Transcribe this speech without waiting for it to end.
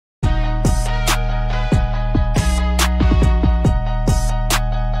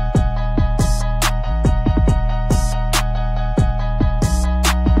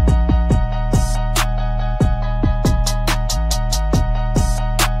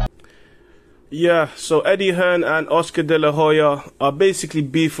Yeah, so Eddie Hearn and Oscar De La Hoya are basically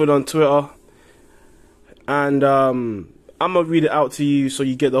beefing on Twitter, and I'm gonna read it out to you so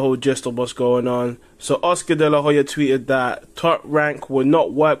you get the whole gist of what's going on. So Oscar De La Hoya tweeted that Top Rank will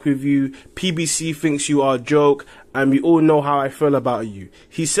not work with you. PBC thinks you are a joke, and we all know how I feel about you.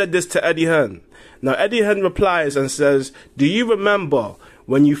 He said this to Eddie Hearn. Now Eddie Hearn replies and says, "Do you remember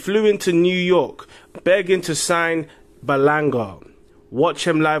when you flew into New York begging to sign Berlanga? Watch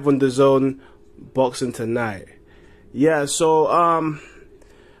him live on DAZN boxing tonight." Yeah, so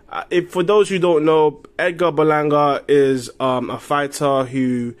if for those who don't know, Edgar Berlanga is a fighter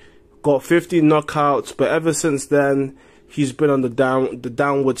who got 50 knockouts, but ever since then he's been on the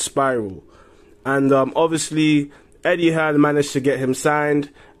downward spiral. And obviously Eddie Hearn managed to get him signed,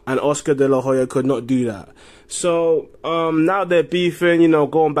 and Oscar De La Hoya could not do that. So now they're beefing, you know,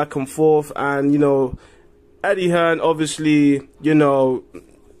 going back and forth, and you know, Eddie Hearn, obviously, you know,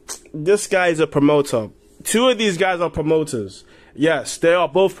 this guy is a promoter. Two of these guys are promoters. Yes, they are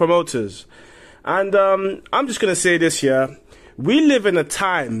both promoters. And I'm just going to say this here. We live in an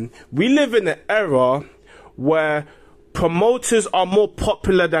era where promoters are more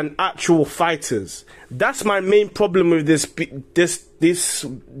popular than actual fighters. That's my main problem with these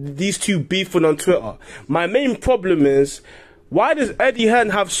two beefing on Twitter. My main problem is, why does Eddie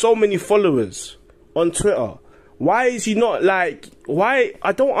Hearn have so many followers on Twitter? Why is he not like, why?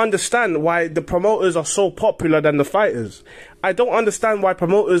 I don't understand why the promoters are so popular than the fighters. I don't understand why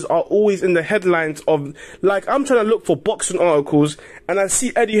promoters are always in the headlines of, like, I'm trying to look for boxing articles and I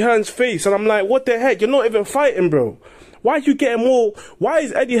see Eddie Hearn's face and I'm like, what the heck? You're not even fighting, bro. Why are you getting more? Why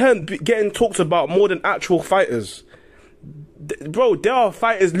is Eddie Hearn getting talked about more than actual fighters? Bro, there are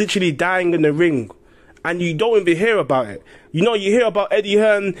fighters literally dying in the ring, and you don't even hear about it. You know, you hear about Eddie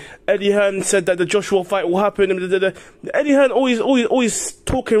Hearn. Eddie Hearn said that the Joshua fight will happen. Eddie Hearn always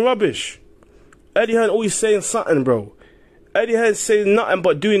talking rubbish. Eddie Hearn always saying something, bro. Eddie Hearn saying nothing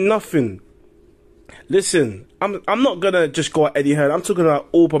but doing nothing. Listen, I'm not gonna just go at Eddie Hearn. I'm talking about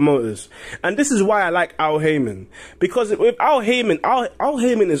all promoters, and this is why I like Al Heyman, because with Al Heyman, Al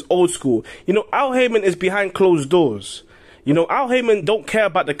Heyman is old school. You know, Al Heyman is behind closed doors. You know, Al Heyman don't care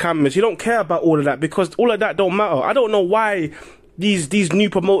about the cameras. He don't care about all of that, because all of that don't matter. I don't know why these new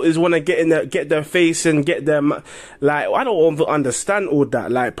promoters want to get their face and get them, like, I don't understand all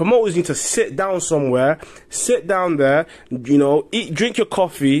that. Like, promoters need to sit down somewhere, sit down there, you know, drink your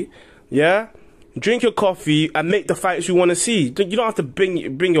coffee, yeah. Drink your coffee and make the fights you want to see. You don't have to bring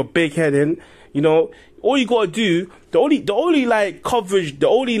your big head in. You know, all you gotta do, the only like coverage, the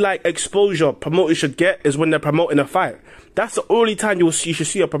only like exposure promoters should get is when they're promoting a fight. That's the only time you should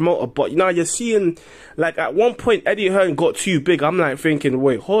see a promoter. But you know, you're seeing, like, at one point Eddie Hearn got too big. I'm like thinking,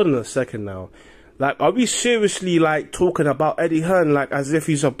 wait, hold on a second now. Like, are we seriously like talking about Eddie Hearn like as if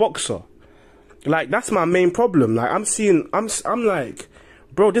he's a boxer? Like, that's my main problem. Like, I'm like,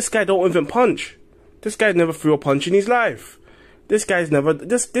 bro, this guy don't even punch. This guy never threw a punch in his life. This guy's never,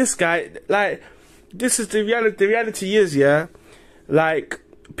 this guy, like, this is the reality. The reality is, yeah, like,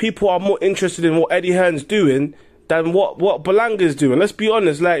 people are more interested in what Eddie Hearn's doing than what Berlanga's doing. Let's be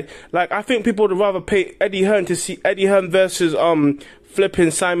honest. Like, I think people would rather pay Eddie Hearn to see Eddie Hearn versus flipping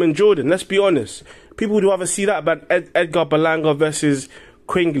Simon Jordan. Let's be honest. People would rather see that than Edgar Berlanga versus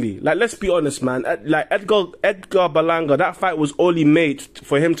Quingley. Like, let's be honest, man. Like, Edgar Berlanga, that fight was only made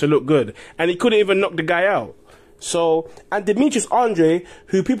for him to look good, and he couldn't even knock the guy out. So, and Demetrius Andre,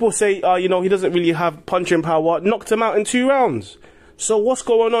 who people say, you know, he doesn't really have punching power, knocked him out in 2 rounds. So what's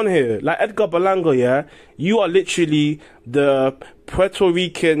going on here? Like, Edgar Berlanga, yeah, you are literally the Puerto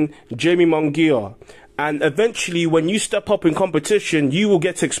Rican Jamie Munguia. And eventually, when you step up in competition, you will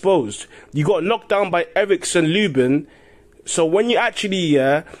get exposed. You got knocked down by Erickson Lubin. So when you actually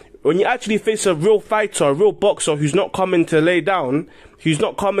face a real fighter, a real boxer who's not coming to lay down,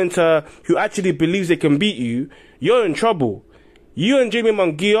 who actually believes they can beat you, you're in trouble. You and Jamie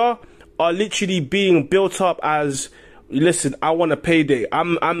Munguia are literally being built up as, listen, I want a payday.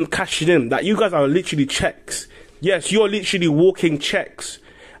 I'm cashing in. That you guys are literally checks. Yes, you're literally walking checks.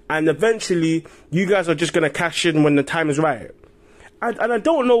 And eventually, you guys are just going to cash in when the time is right. And I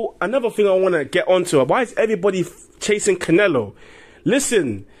don't know, another thing I want to get onto, why is everybody chasing Canelo?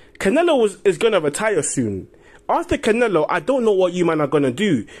 Listen, Canelo is going to retire soon. After Canelo, I don't know what you man are going to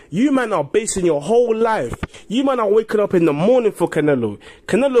do. You man are basing your whole life. You man are waking up in the morning for Canelo.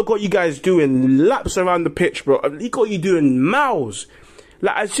 Canelo got you guys doing laps around the pitch, bro. He got you doing miles.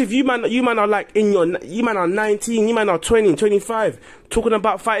 Like, as if you man are like you man are 19, you man are 20, 25, talking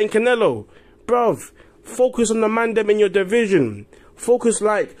about fighting Canelo. Bruv, focus on the man them in your division. Focus,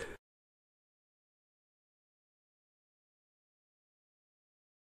 like,